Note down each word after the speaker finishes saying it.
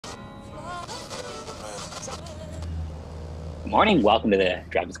Good morning. Welcome to the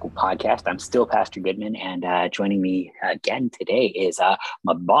Driving School Podcast. I'm still Pastor Goodman, and joining me again today is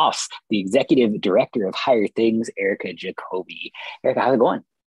my boss, the Executive Director of Higher Things, Erica Jacoby. Erica, how's it going?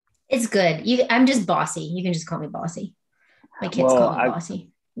 It's good. I'm just bossy. You can just call me bossy. My kids Well, call me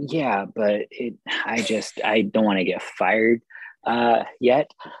bossy. yeah, but I don't want to get fired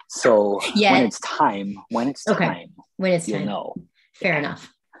yet. So Yeah. when it's Okay. time, When it's you'll time. know. Fair Yeah.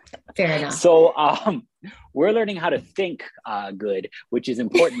 enough. Fair enough. So we're learning how to think good, which is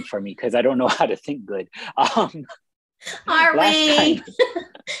important for me because I don't know how to think good. Are Last we? time,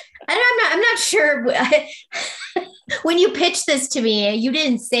 I'm not sure. When you pitched this to me, you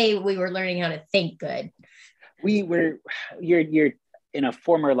didn't say we were learning how to think good. you're in a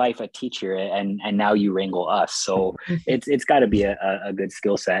former life a teacher, and now you wrangle us. So it's got to be a good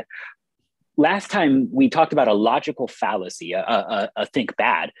skill set. Last time we talked about a logical fallacy, a think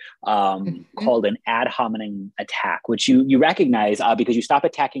bad, called an ad hominem attack, which you recognize because you stop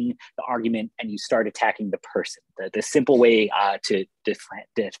attacking the argument and you start attacking the person. The simple way to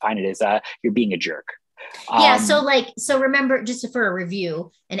define it is you're being a jerk. Yeah. So remember, just for a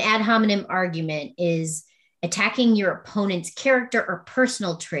review, an ad hominem argument is attacking your opponent's character or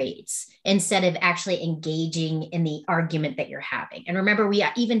personal traits instead of actually engaging in the argument that you're having. And remember, we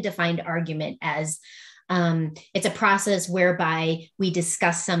even defined argument as it's a process whereby we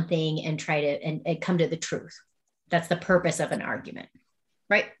discuss something and try to and come to the truth. That's the purpose of an argument,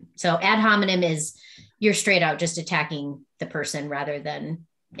 right? So ad hominem is you're straight out just attacking the person rather than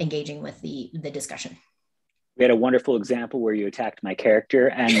engaging with the discussion. We had a wonderful example where you attacked my character,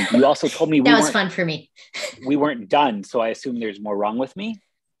 and you also told me that was fun for me. We weren't done, so I assume there's more wrong with me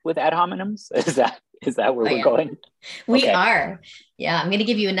with ad hominems. Is that where we're going? We are. Yeah, I'm going to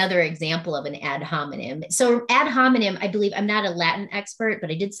give you another example of an ad hominem. So ad hominem, I believe, I'm not a Latin expert, but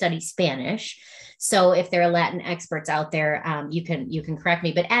I did study Spanish. So if there are Latin experts out there, you can correct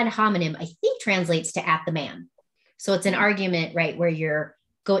me. But ad hominem, I think, translates to at the man. So it's an argument, right, where you're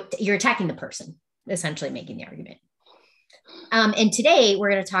attacking the person, essentially making the argument. And today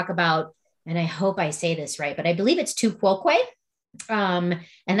we're going to talk about, and I hope I say this right, but I believe it's tu quoque. And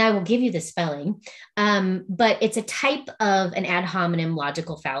I will give you the spelling. But it's a type of an ad hominem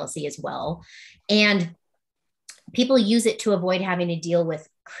logical fallacy as well. And people use it to avoid having to deal with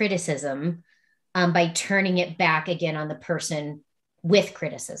criticism by turning it back again on the person with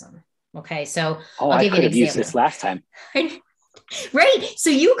criticism. Okay, so I'll give you an example. I could have used this last time. Right. So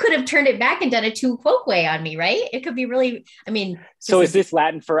you could have turned it back and done a tu quoque on me, right? It could be really, So is this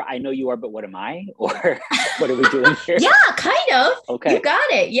Latin for I know you are, but what am I? Or what are we doing here? Yeah, kind of. Okay. You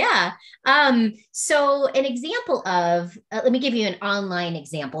got it. Yeah. So an example of, let me give you an online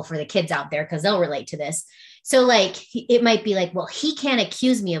example for the kids out there, because they'll relate to this. So it might be like, well, he can't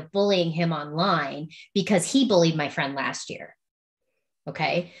accuse me of bullying him online because he bullied my friend last year.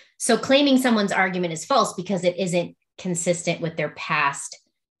 Okay. So claiming someone's argument is false because it isn't consistent with their past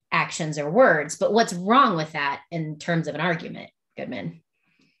actions or words. But what's wrong with that in terms of an argument, Goodman?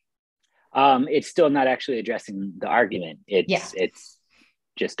 It's still not actually addressing the argument. It's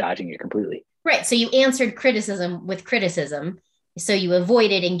just dodging it completely. Right. So you answered criticism with criticism. So you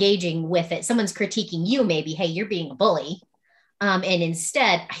avoided engaging with it. Someone's critiquing you, maybe, hey, you're being a bully. And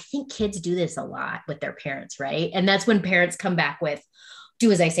instead, I think kids do this a lot with their parents, right? And that's when parents come back with,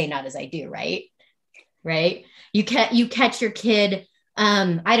 do as I say, not as I do, right? Right. You catch your kid.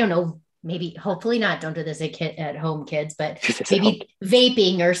 I don't know, maybe, hopefully not. Don't do this at home, kids, but maybe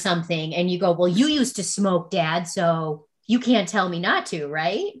vaping or something. And you go, well, you used to smoke, Dad, so you can't tell me not to,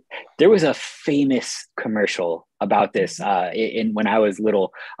 right? There was a famous commercial about this when I was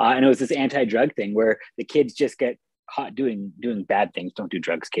little. And it was this anti-drug thing where the kids just get caught doing bad things. Don't do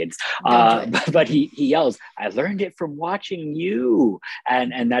drugs, kids. But he yells, I learned it from watching you.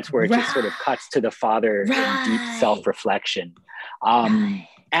 And that's where it just sort of cuts to the father in deep self-reflection.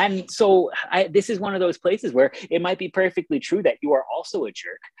 And so this is one of those places where it might be perfectly true that you are also a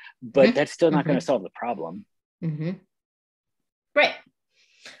jerk, but that's still not going to solve the problem. Mm-hmm.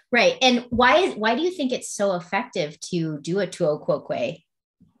 Right. And why do you think it's so effective to do a tu quoque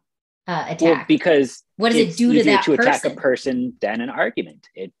attack? Well, because what does it do to that person? Attack a person than an argument.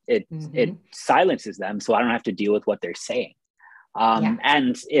 It silences them, so I don't have to deal with what they're saying.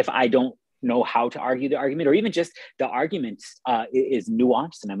 And if I don't know how to argue the argument, or even just the argument is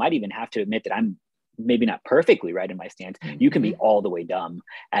nuanced, and I might even have to admit that I'm maybe not perfectly right in my stance. You can be all the way dumb,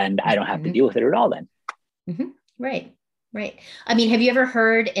 and I don't have to deal with it at all then. Right. I mean, have you ever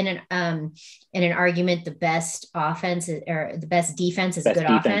heard in an argument the best offense or the best defense is a good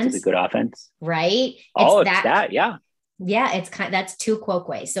offense? Is a good offense, right? It's that. Yeah. Yeah, that's two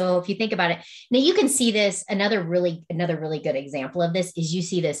quoque. So if you think about it, now you can see this. Another really good example of this is you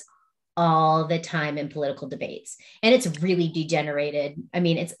see this all the time in political debates, and it's really degenerated. I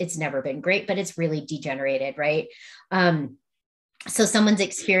mean, it's never been great, but it's really degenerated, right? So someone's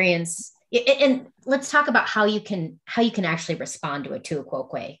experience, and let's talk about how you can actually respond to a two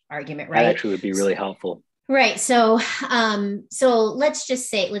quoque argument, right? That actually would be really helpful. Right. So let's just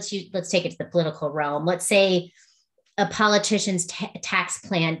say let's take it to the political realm. Let's say a politician's tax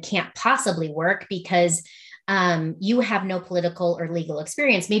plan can't possibly work because you have no political or legal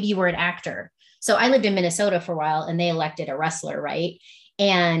experience. Maybe you were an actor. So I lived in Minnesota for a while, and they elected a wrestler, right?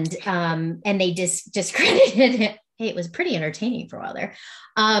 And they discredited it. Hey, it was pretty entertaining for a while there.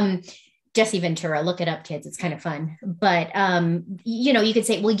 Jesse Ventura, look it up, kids. It's kind of fun. But you could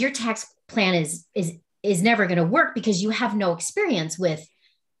say, well, your tax plan is never going to work because you have no experience with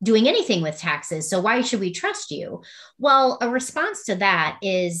doing anything with taxes. So why should we trust you? Well, a response to that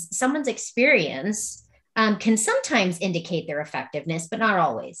is someone's experience can sometimes indicate their effectiveness, but not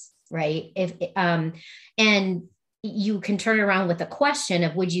always, right? And you can turn it around with a question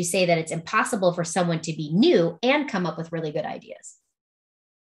of, would you say that it's impossible for someone to be new and come up with really good ideas?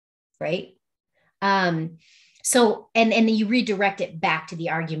 Right? So, and then you redirect it back to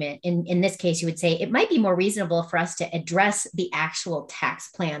the argument. In this case, you would say it might be more reasonable for us to address the actual tax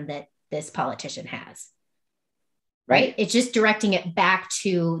plan that this politician has. Right? It's just directing it back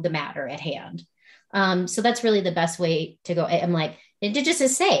to the matter at hand. So that's really the best way to go. I'm like, and to just to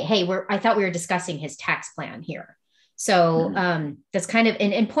say, hey, I thought we were discussing his tax plan here. So that's kind of,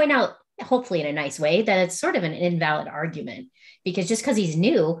 and point out, hopefully in a nice way, that it's sort of an invalid argument, because just because he's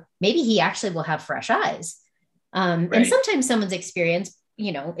new, maybe he actually will have fresh eyes. And sometimes someone's experience,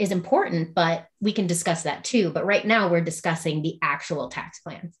 is important, but we can discuss that too. But right now we're discussing the actual tax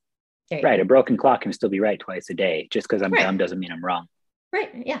plan. Right. Go. A broken clock can still be right twice a day. Just because I'm dumb doesn't mean I'm wrong. Right.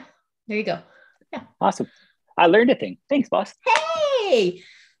 Yeah. There you go. Yeah. Awesome. I learned a thing. Thanks, boss. Hey,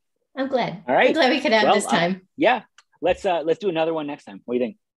 I'm glad. All right. I'm glad we could have this time. Yeah. Let's do another one next time. What do you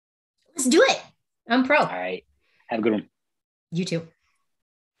think? Let's do it. I'm pro. All right. Have a good one. You too.